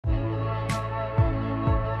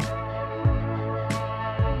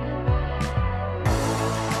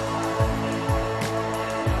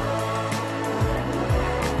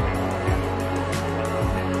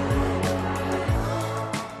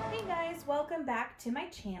welcome back to my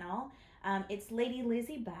channel. It's Lady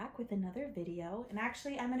Lizzie back with another video, and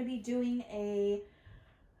actually I'm going to be doing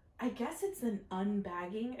I guess it's an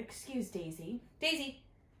unbagging. Excuse Daisy. Daisy,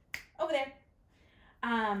 over there.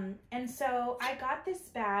 And so I got this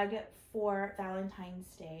bag for Valentine's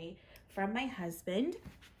Day from my husband.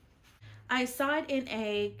 I saw it in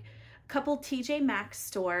a couple TJ Maxx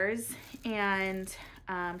stores, and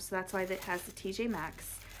so that's why it has the TJ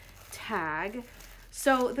Maxx tag.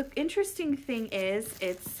 So the interesting thing is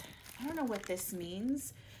I don't know what this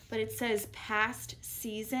means, but it says past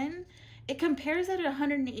season. It compares it at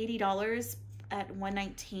 $180 at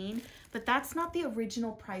 $119, but that's not the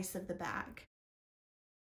original price of the bag.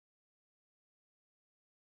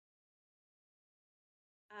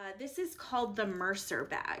 This is called the Mercer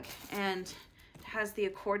bag, and it has the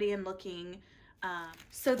accordion looking.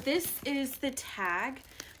 So this is the tag.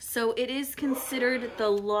 So it is considered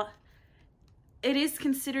the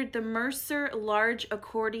Mercer large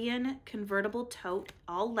accordion convertible tote,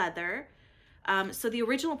 all leather. So the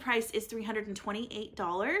original price is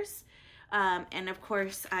 $328. And of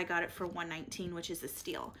course I got it for $119, which is a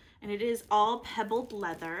steal. And it is all pebbled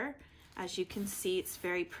leather. As you can see, it's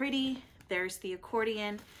very pretty. There's the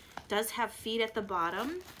accordion. It does have feet at the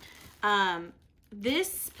bottom.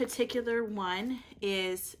 This particular one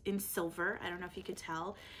is in silver. I don't know if you could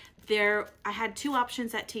tell. I had two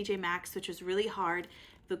options at TJ Maxx, which was really hard,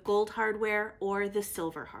 the gold hardware or the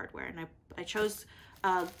silver hardware. And I chose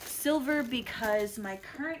silver because my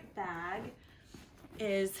current bag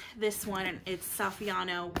is this one, and it's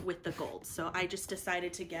Saffiano with the gold. So I just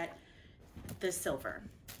decided to get the silver.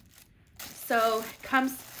 So it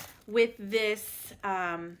comes with this,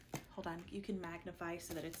 hold on, you can magnify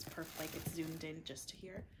so that it's perfect, like it's zoomed in just to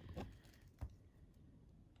here.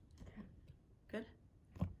 Good.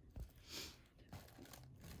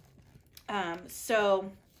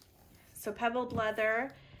 So pebbled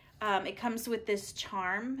leather. It comes with this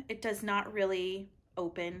charm. It does not really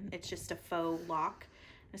open. It's just a faux lock.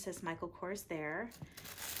 It says Michael Kors there.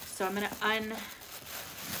 So I'm gonna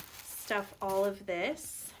unstuff all of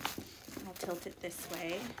this. I'll tilt it this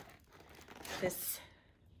way. This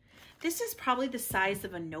is probably the size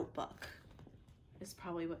of a notebook. Is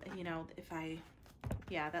probably what, you know,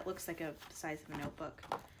 yeah, that looks like a size of a notebook.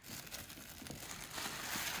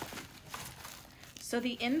 So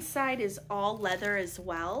the inside is all leather as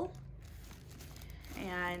well,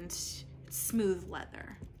 and it's smooth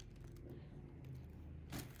leather.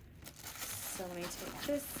 So let me take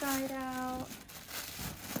this side out.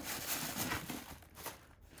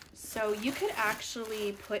 So you could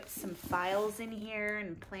actually put some files in here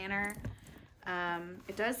and planner.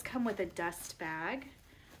 It does come with a dust bag.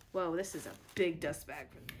 Whoa, this is a big dust bag.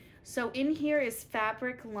 So in here is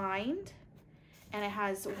fabric lined, and it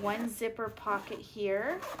has one zipper pocket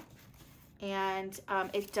here, and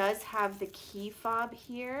it does have the key fob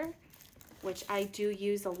here, which I do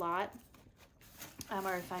use a lot, or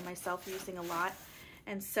I find myself using a lot.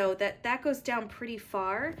 And so that goes down pretty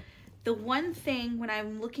far. The one thing when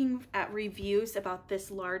I'm looking at reviews about this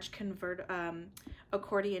large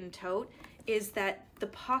accordion tote is that the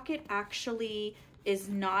pocket actually is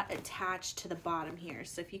not attached to the bottom here.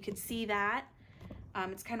 So if you could see that,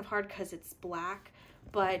 it's kind of hard because it's black,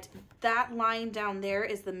 but that line down there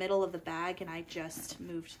is the middle of the bag, and I just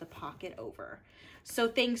moved the pocket over. So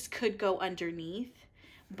things could go underneath,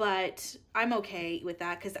 but I'm okay with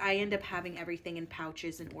that because I end up having everything in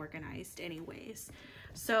pouches and organized anyways.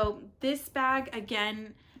 So this bag,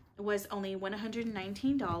 again, was only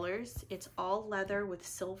 $119. It's all leather with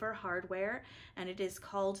silver hardware, and it is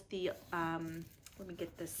called the, let me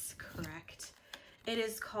get this correct. It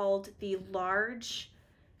is called the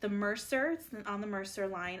Mercer, it's on the Mercer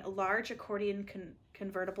line, a large accordion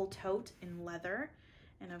convertible tote in leather.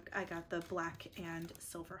 And I got the black and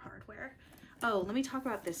silver hardware. Oh, let me talk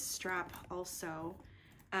about this strap also.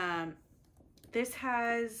 This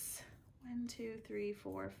has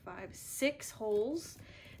 6 holes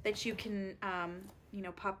that you can, you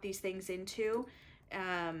know, pop these things into.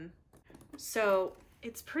 So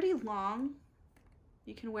it's pretty long.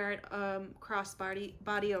 You can wear it cross body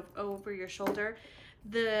over your shoulder.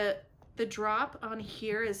 The drop on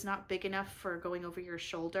here is not big enough for going over your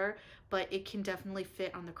shoulder, but it can definitely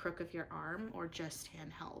fit on the crook of your arm or just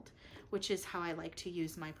handheld, which is how I like to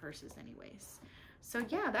use my purses anyways. So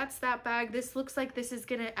yeah, that's that bag. This looks like this is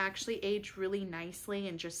gonna actually age really nicely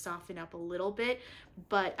and just soften up a little bit,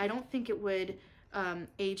 but I don't think it would,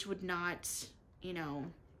 age would not, you know,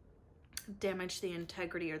 damage the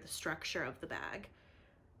integrity or the structure of the bag.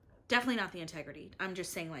 Definitely not the integrity. I'm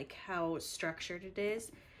just saying like how structured it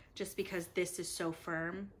is. just because this is so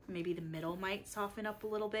firm. Maybe the middle might soften up a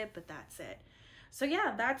little bit, but that's it. So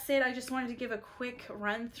yeah, that's it. I just wanted to give a quick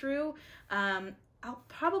run through. I'll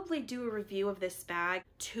probably do a review of this bag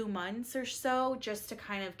 2 months or so, just to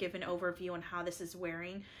kind of give an overview on how this is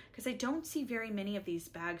wearing, because I don't see very many of these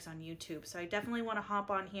bags on YouTube. So I definitely want to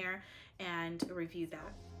hop on here and review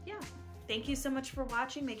that. Yeah. Thank you so much for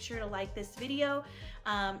watching. Make sure to like this video.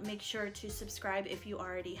 Make sure to subscribe if you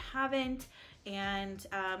already haven't. And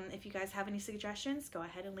if you guys have any suggestions, go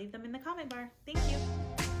ahead and leave them in the comment bar. Thank you.